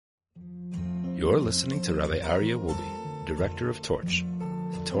You're listening to Rabbi Aryeh Wolbe, Director of Torch,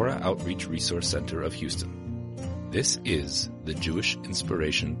 the Torah Outreach Resource Center of Houston. This is the Jewish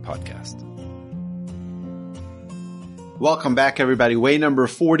Inspiration Podcast. Welcome back, everybody. Way number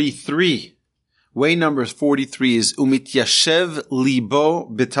 43. Way number 43 is Umityashev Libo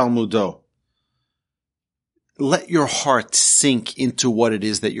B'Talmudo. Let your heart sink into what it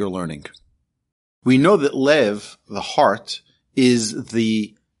is that you're learning. We know that Lev, the heart, is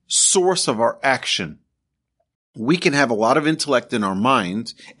the source of our action. We can have a lot of intellect in our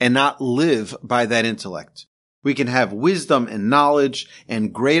mind and not live by that intellect. We can have wisdom and knowledge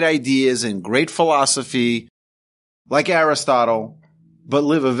and great ideas and great philosophy like Aristotle, but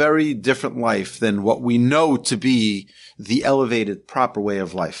live a very different life than what we know to be the elevated, proper way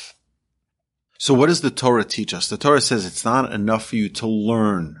of life. So what does the Torah teach us? The Torah says it's not enough for you to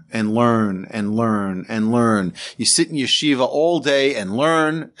learn and learn and learn and learn. You sit in yeshiva all day and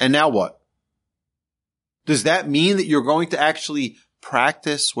learn, and now what? Does that mean that you're going to actually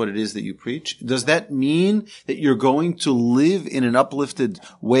practice what it is that you preach? Does that mean that you're going to live in an uplifted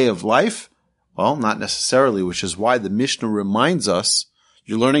way of life? Well, not necessarily, which is why the Mishnah reminds us,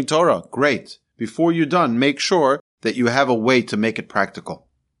 you're learning Torah. Great. Before you're done, make sure that you have a way to make it practical.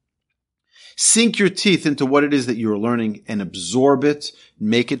 Sink your teeth into what it is that you're learning and absorb it.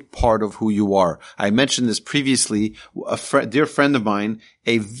 Make it part of who you are. I mentioned this previously. Dear friend of mine,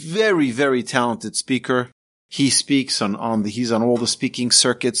 a very, very talented speaker. He speaks he's on all the speaking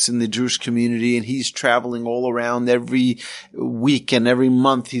circuits in the Jewish community, and he's traveling all around every week and every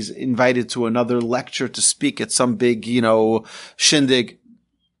month. He's invited to another lecture to speak at some big, shindig.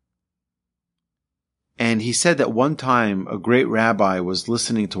 And he said that one time a great rabbi was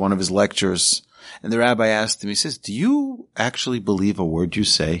listening to one of his lectures, and the rabbi asked him, he says, "Do you actually believe a word you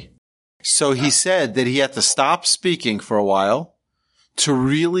say?" So he said that he had to stop speaking for a while to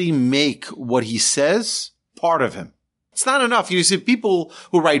really make what he says part of him. It's not enough. You see, people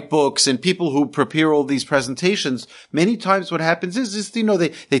who write books and people who prepare all these presentations, many times what happens is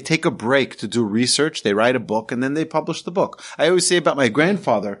they take a break to do research, they write a book, and then they publish the book. I always say about my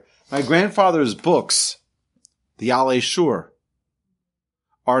grandfather's books, the Alei Shur,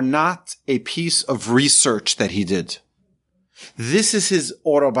 are not a piece of research that he did. This is his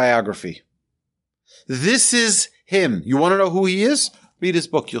autobiography. This is him. You want to know who he is? Read his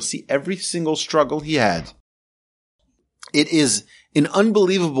book. You'll see every single struggle he had. It is an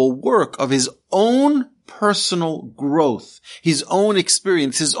unbelievable work of his own personal growth, his own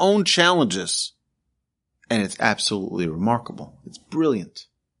experience, his own challenges. And it's absolutely remarkable. It's brilliant.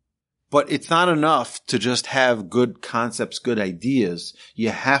 But it's not enough to just have good concepts, good ideas. You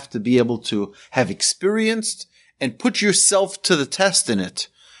have to be able to have experienced and put yourself to the test in it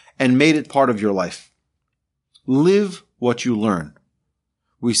and made it part of your life. Live what you learn.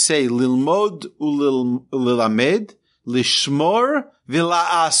 We say, lilmod ulilamed, lishmor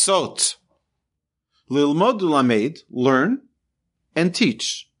vila'asot. Lilmod ulamed, learn and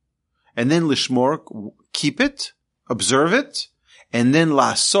teach. And then lishmor, keep it, observe it. And then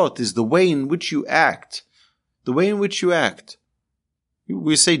lasot is the way in which you act. The way in which you act.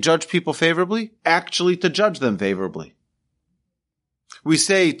 We say judge people favorably, actually to judge them favorably. We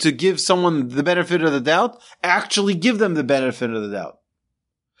say to give someone the benefit of the doubt, actually give them the benefit of the doubt.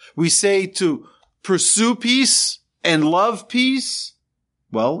 We say to pursue peace and love peace.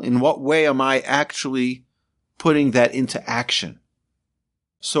 Well, in what way am I actually putting that into action?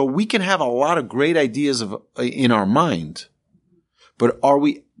 So we can have a lot of great ideas in our mind, but are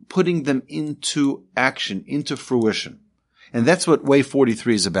we putting them into action, into fruition? And that's what Way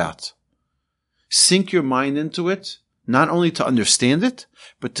 43 is about. Sink your mind into it, not only to understand it,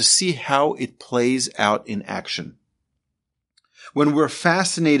 but to see how it plays out in action. When we're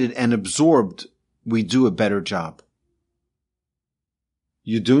fascinated and absorbed, we do a better job.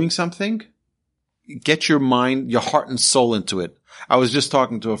 You're doing something? Get your mind, your heart and soul into it. I was just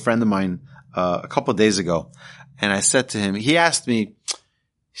talking to a friend of mine a couple of days ago, and I said to him, he asked me,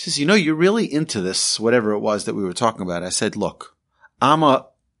 he says, you're really into this, whatever it was that we were talking about. I said, look, I'm an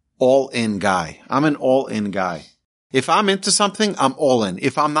all-in guy. I'm an all-in guy. If I'm into something, I'm all in.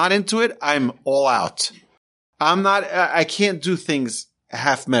 If I'm not into it, I'm all out. I can't do things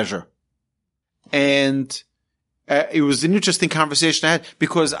half measure. And it was an interesting conversation I had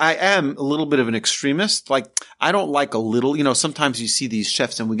because I am a little bit of an extremist. Like, I don't like a little, sometimes you see these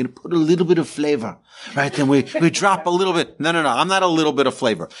chefs and we're going to put a little bit of flavor, right? Then we drop a little bit. No. I'm not a little bit of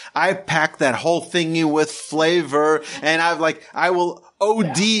flavor. I pack that whole thing in with flavor, and I will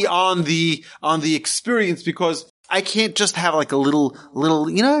OD on the experience because I can't just have like a little,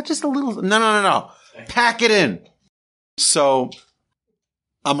 just a little. No. Pack it in. So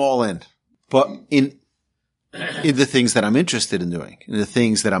I'm all in. but in the things that I'm interested in doing, in the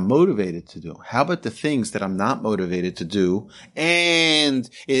things that I'm motivated to do. How about the things that I'm not motivated to do, and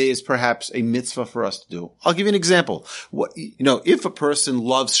it is perhaps a mitzvah for us to do? I'll give you an example. If a person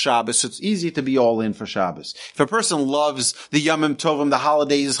loves Shabbos, it's easy to be all in for Shabbos. If a person loves the Yomim Tovim, the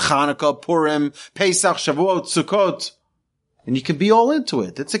holidays, Hanukkah, Purim, Pesach, Shavuot, Sukkot, and you can be all into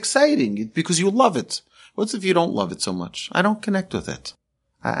it. It's exciting because you love it. What's if you don't love it so much? I don't connect with it.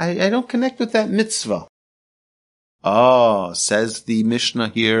 I don't connect with that mitzvah. Oh, says the Mishnah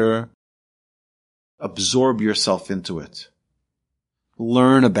here, absorb yourself into it.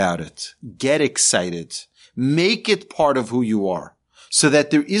 Learn about it. Get excited. Make it part of who you are, so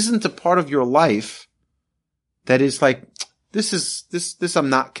that there isn't a part of your life that is like, this I'm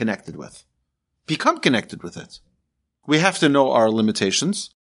not connected with. Become connected with it. We have to know our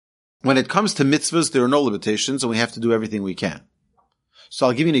limitations. When it comes to mitzvahs, there are no limitations, and we have to do everything we can. So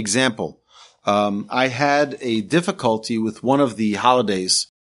I'll give you an example. I had a difficulty with one of the holidays.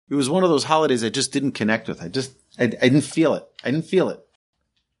 It was one of those holidays I just didn't connect with. I didn't feel it. I didn't feel it.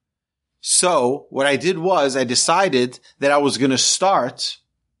 So what I did was I decided that I was going to start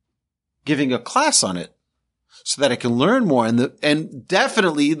giving a class on it so that I can learn more. And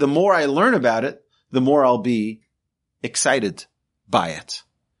definitely the more I learn about it, the more I'll be excited by it.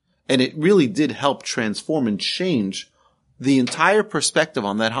 And it really did help transform and change the entire perspective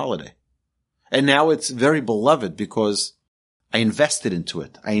on that holiday. And now it's very beloved because I invested into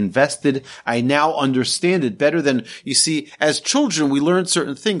it. I now understand it better than, you see, as children, we learn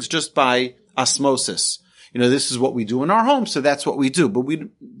certain things just by osmosis. This is what we do in our home, so that's what we do. But we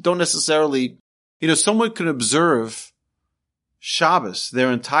don't necessarily, someone can observe Shabbos their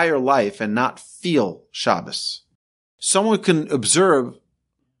entire life and not feel Shabbos. Someone can observe,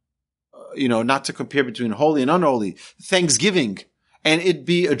 not to compare between holy and unholy, Thanksgiving, and it'd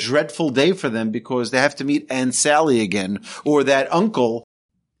be a dreadful day for them because they have to meet Aunt Sally again or that uncle.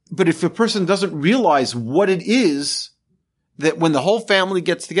 But if a person doesn't realize what it is that when the whole family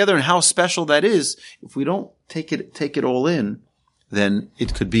gets together and how special that is, if we don't take it all in, then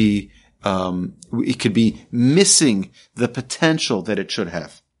it could be missing the potential that it should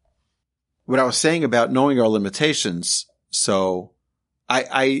have. What I was saying about knowing our limitations. So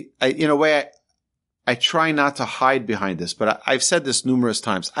I in a way, I try not to hide behind this, but I've said this numerous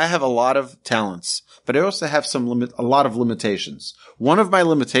times. I have a lot of talents, but I also have a lot of limitations. One of my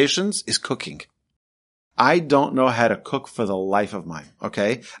limitations is cooking. I don't know how to cook for the life of mine.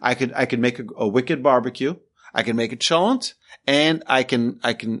 Okay. I could make a wicked barbecue. I can make a cholent, and I can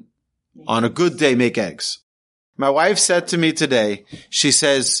on a good day make eggs. My wife said to me today, she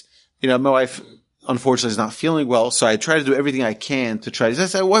says, my wife unfortunately is not feeling well, so I try to do everything I can to try. I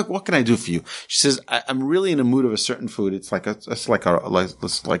said, what can I do for you? She says, I'm really in a mood of a certain food. It's like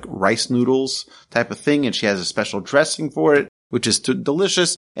rice noodles type of thing, and she has a special dressing for it, which is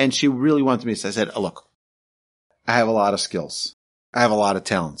delicious. And she really wanted me. So I said, look, I have a lot of skills. I have a lot of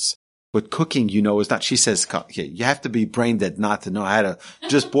talents. But cooking, is not, she says, you have to be brain dead not to know how to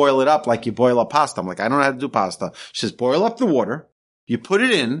just boil it up like you boil up pasta. I'm like, I don't know how to do pasta. She says, boil up the water. You put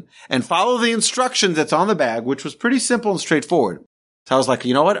it in and follow the instructions that's on the bag, which was pretty simple and straightforward. So I was like,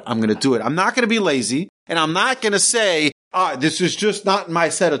 you know what? I'm going to do it. I'm not going to be lazy, and I'm not going to say, this is just not my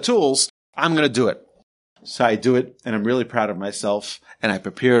set of tools. I'm going to do it. So I do it, and I'm really proud of myself. And I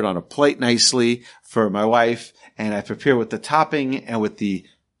prepare it on a plate nicely for my wife, and I prepare with the topping and with the,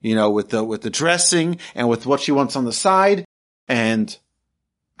 with the dressing and with what she wants on the side. And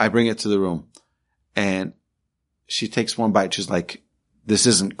I bring it to the room, and she takes one bite. She's like, this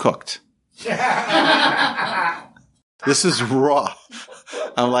isn't cooked. This is raw.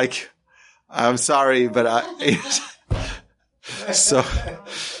 I'm like, I'm sorry, but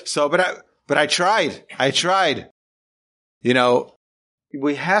but I tried.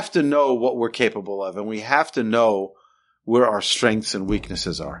 We have to know what we're capable of, and we have to know where our strengths and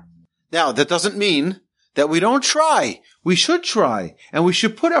weaknesses are. Now, that doesn't mean that we don't try. We should try, and we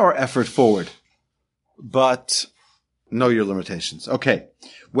should put our effort forward. But know your limitations. Okay.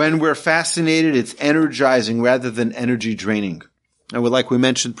 When we're fascinated, it's energizing rather than energy draining. And like we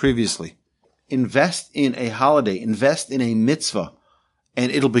mentioned previously, invest in a holiday, invest in a mitzvah,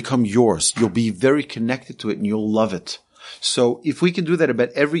 and it'll become yours. You'll be very connected to it, and you'll love it. So if we can do that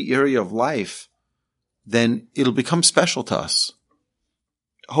about every area of life, then it'll become special to us.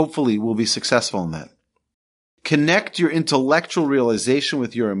 Hopefully we'll be successful in that. Connect your intellectual realization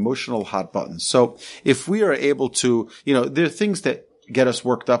with your emotional hot buttons. So if we are able to, there are things that get us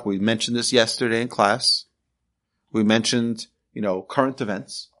worked up. We mentioned this yesterday in class. We mentioned, current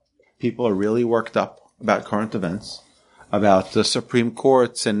events. People are really worked up about current events. about the Supreme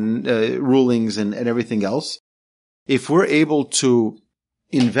Courts and rulings and everything else. If we're able to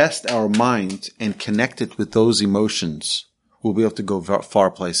invest our mind and connect it with those emotions, we'll be able to go far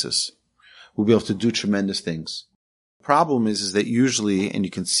places. We'll be able to do tremendous things. The problem is that usually, and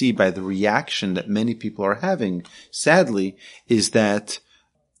you can see by the reaction that many people are having, sadly, is that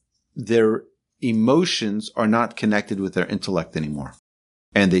their emotions are not connected with their intellect anymore.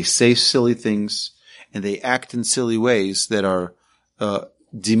 And they say silly things, and they act in silly ways that are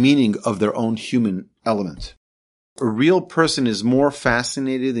demeaning of their own human element. A real person is more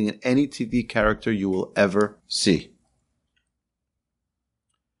fascinating than any TV character you will ever see.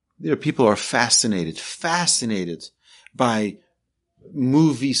 There are people who are fascinated by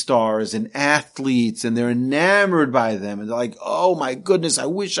movie stars and athletes, and they're enamored by them, and they're like, oh my goodness, I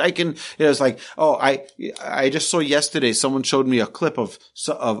wish I can. It's like, oh, I just saw yesterday, someone showed me a clip of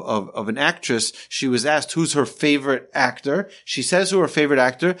an actress. She was asked who's her favorite actor. She says who her favorite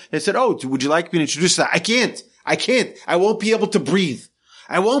actor. They said, oh, would you like me to introduce that? I can't. I won't be able to breathe.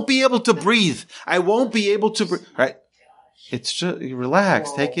 Right? It's just,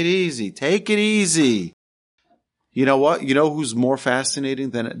 relax. Take it easy. You know what? You know who's more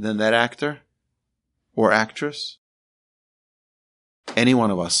fascinating than that actor or actress? Any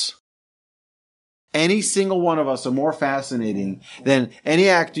one of us. Any single one of us are more fascinating than any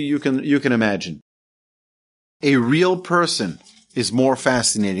actor you can imagine. A real person is more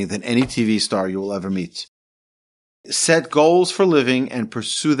fascinating than any TV star you will ever meet. Set goals for living and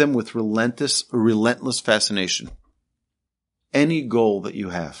pursue them with relentless fascination. Any goal that you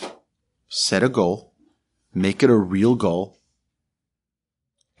have, set a goal, make it a real goal,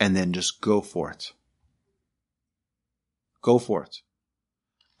 and then just go for it. Go for it.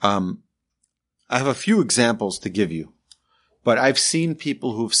 I have a few examples to give you, but I've seen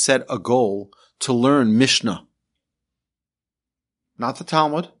people who've set a goal to learn Mishnah. Not the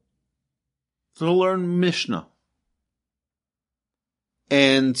Talmud, to learn Mishnah.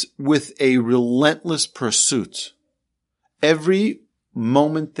 And with a relentless pursuit, every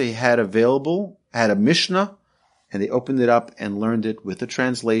moment they had available had a Mishnah, and they opened it up and learned it with the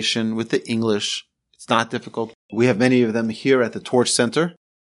translation, with the English. It's not difficult. We have many of them here at the Torch Center.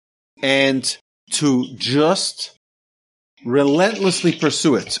 And to just relentlessly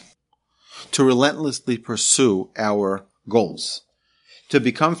pursue it, to relentlessly pursue our goals. To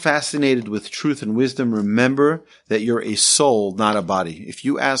become fascinated with truth and wisdom, remember that you're a soul, not a body. If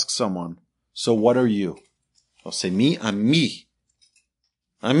you ask someone, so what are you? They'll say, me? I'm me.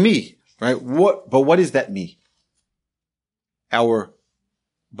 I'm me, right? But what is that me? Our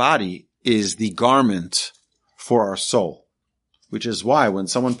body is the garment for our soul, which is why when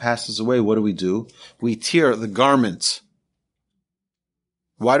someone passes away, what do? We tear the garment.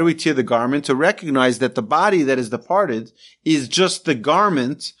 Why do we tear the garment? To recognize that the body that is departed is just the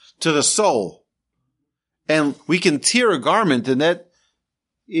garment to the soul. And we can tear a garment, and that,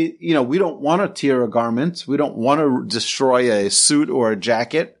 we don't want to tear a garment. We don't want to destroy a suit or a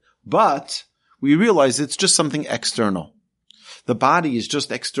jacket, but we realize it's just something external. The body is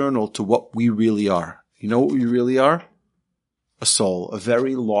just external to what we really are. You know what we really are? A soul, a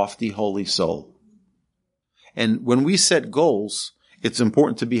very lofty, holy soul. And when we set goals, it's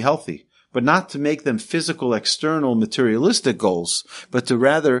important to be healthy, but not to make them physical, external, materialistic goals, but to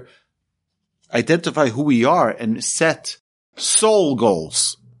rather identify who we are and set soul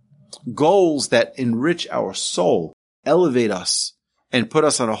goals. Goals that enrich our soul, elevate us, and put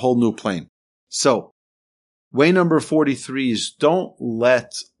us on a whole new plane. So, way number 43 is don't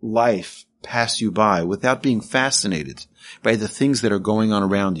let life pass you by without being fascinated by the things that are going on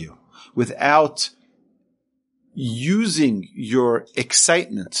around you, without using your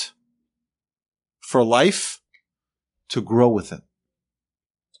excitement for life to grow with it.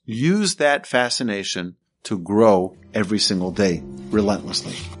 Use that fascination to grow every single day,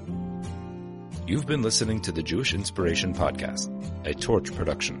 relentlessly. You've been listening to the Jewish Inspiration Podcast, a Torch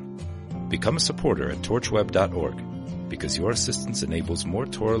production. Become a supporter at torchweb.org because your assistance enables more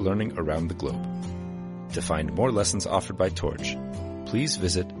Torah learning around the globe. To find more lessons offered by Torch, please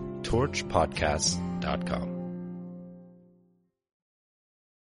visit torchpodcasts.com.